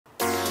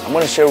I'm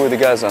going to share with you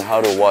guys on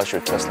how to wash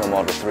your Tesla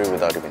Model 3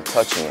 without even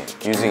touching it,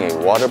 using a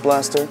water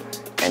blaster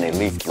and a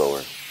leaf blower.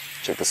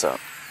 Check this out.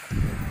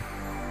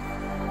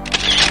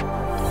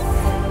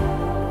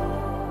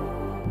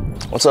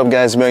 What's up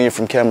guys, Million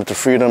from Camera to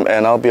Freedom,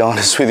 and I'll be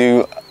honest with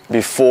you,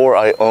 before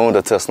I owned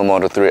a Tesla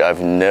Model 3, I've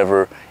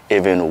never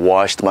even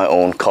washed my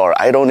own car.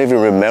 I don't even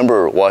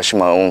remember washing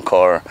my own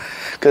car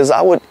because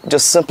I would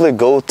just simply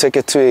go take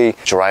it to a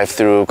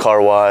drive-through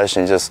car wash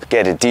and just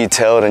get it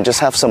detailed and just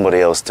have somebody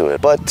else do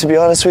it. But to be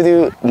honest with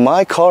you,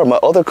 my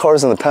other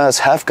cars in the past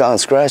have gotten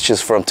scratches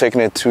from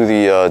taking it to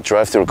the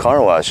drive-through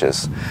car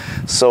washes.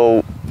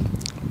 So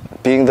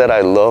being that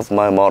I love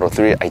my Model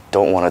 3, I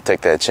don't want to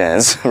take that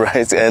chance,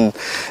 right? And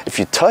if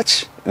you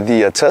touch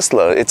the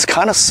Tesla, it's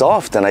kind of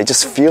soft, and I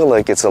just feel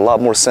like it's a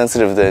lot more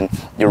sensitive than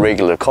your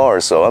regular car.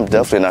 So I'm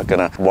definitely not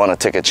going to want to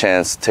take a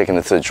chance taking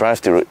it to the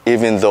drive-thru,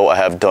 even though I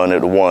have done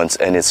it once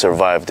and it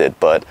survived it.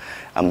 But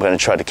I'm going to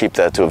try to keep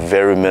that to a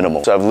very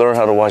minimal. So I've learned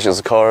how to wash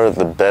this car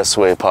the best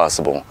way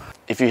possible.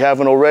 If you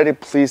haven't already,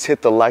 please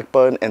hit the like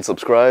button and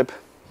subscribe.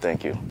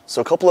 Thank you.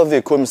 So a couple of the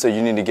equipments that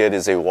you need to get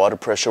is a water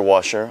pressure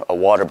washer, a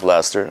water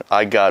blaster.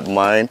 I got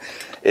mine.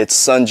 It's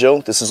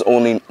Sunjo. This is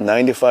only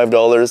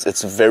 $95.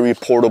 It's very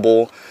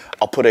portable.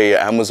 I'll put a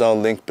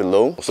Amazon link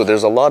below. So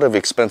there's a lot of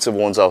expensive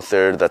ones out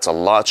there that's a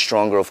lot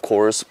stronger, of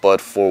course, but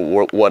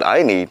for what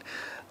I need,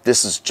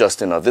 this is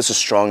just enough. This is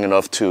strong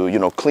enough to,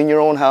 clean your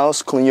own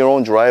house, clean your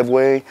own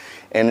driveway,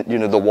 and,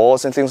 the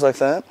walls and things like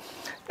that.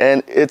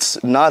 And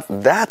it's not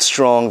that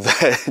strong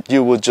that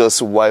you would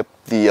just wipe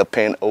the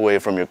paint away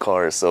from your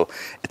car. So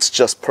it's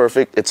just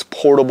perfect. It's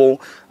portable.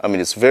 I mean,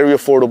 it's very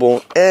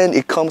affordable. And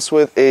it comes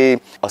with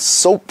a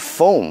soap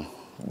foam,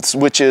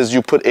 which is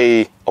you put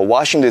a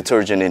washing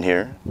detergent in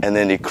here, and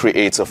then it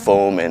creates a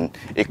foam and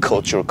it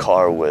coats your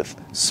car with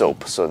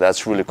soap. So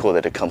that's really cool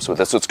that it comes with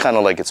that. So it's kind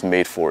of like it's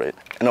made for it.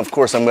 And of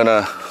course, I'm going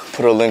to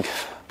put a link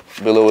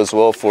below as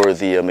well for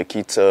the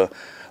Makita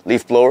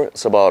leaf blower.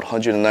 It's about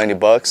 190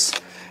 bucks.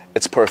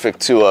 It's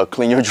perfect to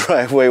clean your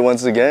driveway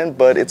once again,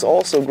 but it's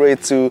also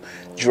great to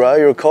dry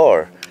your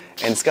car.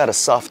 And it's got a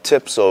soft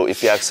tip, so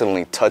if you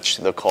accidentally touch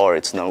the car,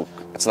 it's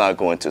not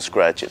going to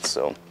scratch it.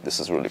 So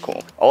this is really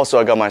cool. Also,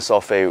 I got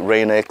myself a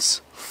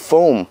Rain-X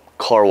foam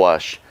car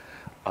wash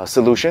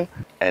solution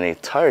and a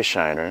tire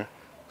shiner,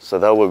 so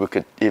that way we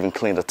could even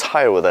clean the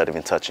tire without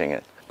even touching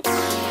it.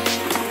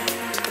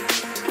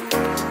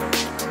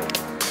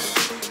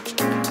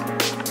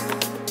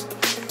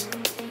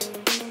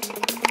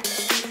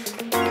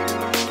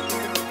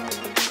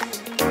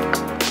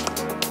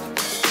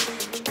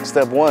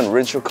 Step 1,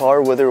 rinse your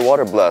car with your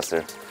water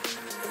blaster.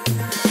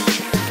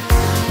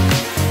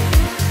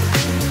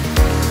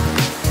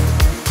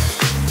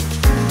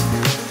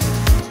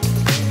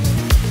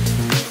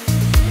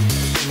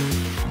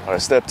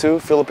 Alright, step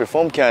 2, fill up your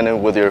foam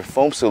cannon with your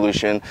foam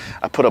solution.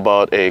 I put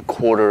about a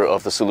quarter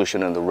of the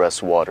solution and the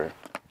rest water.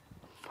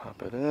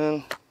 Pop it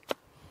in.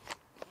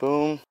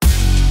 Boom.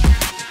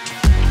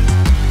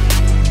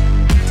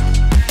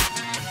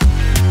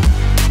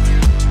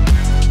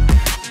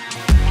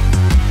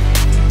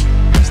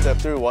 Step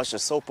 3, wash the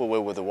soap away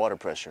with the water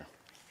pressure.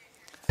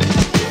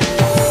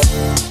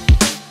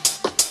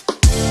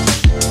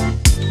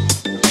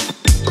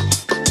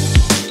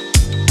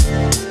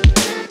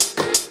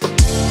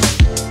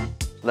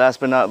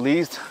 Last but not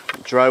least,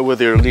 dry with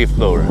your leaf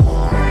blower.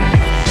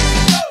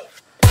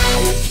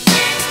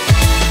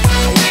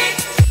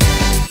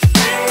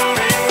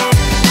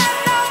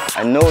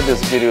 I know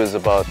this video is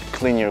about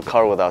cleaning your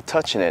car without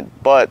touching it,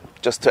 but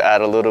just to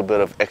add a little bit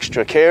of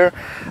extra care,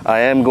 I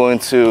am going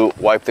to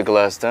wipe the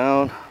glass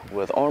down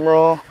with Armor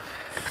All.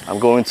 I'm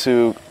going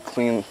to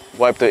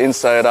wipe the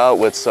inside out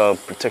with some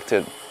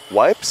protected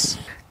wipes,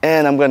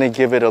 and I'm going to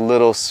give it a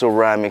little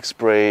ceramic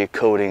spray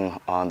coating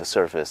on the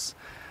surface.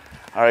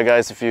 Alright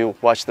guys, if you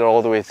watched it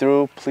all the way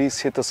through, please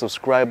hit the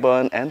subscribe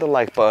button and the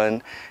like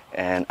button,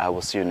 and I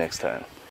will see you next time.